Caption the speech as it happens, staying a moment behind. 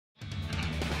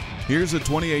Here's a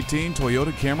 2018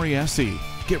 Toyota Camry SE.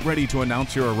 Get ready to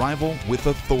announce your arrival with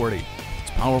authority.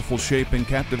 Its powerful shape and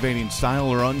captivating style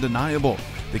are undeniable.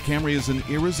 The Camry is an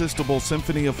irresistible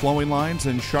symphony of flowing lines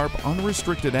and sharp,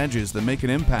 unrestricted edges that make an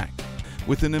impact.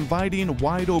 With an inviting,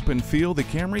 wide-open feel, the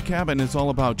Camry cabin is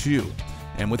all about you.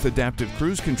 And with adaptive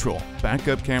cruise control,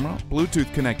 backup camera,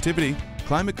 Bluetooth connectivity,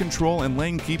 climate control, and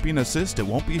lane keeping assist, it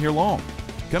won't be here long.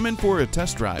 Come in for a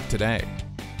test drive today.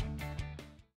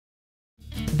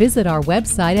 Visit our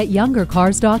website at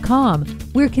youngercars.com.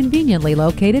 We're conveniently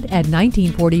located at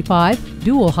 1945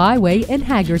 Dual Highway in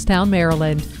Hagerstown,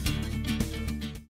 Maryland.